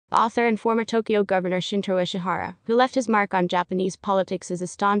The author and former Tokyo governor Shintaro Ishihara, who left his mark on Japanese politics as a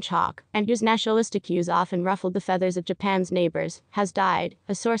staunch hawk, and whose nationalistic views often ruffled the feathers of Japan's neighbors, has died,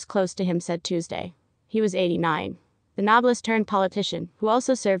 a source close to him said Tuesday. He was 89. The novelist-turned-politician, who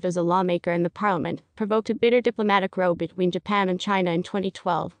also served as a lawmaker in the parliament, provoked a bitter diplomatic row between Japan and China in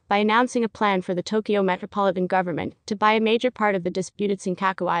 2012 by announcing a plan for the Tokyo Metropolitan Government to buy a major part of the disputed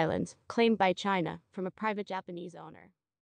Senkaku Islands, claimed by China, from a private Japanese owner.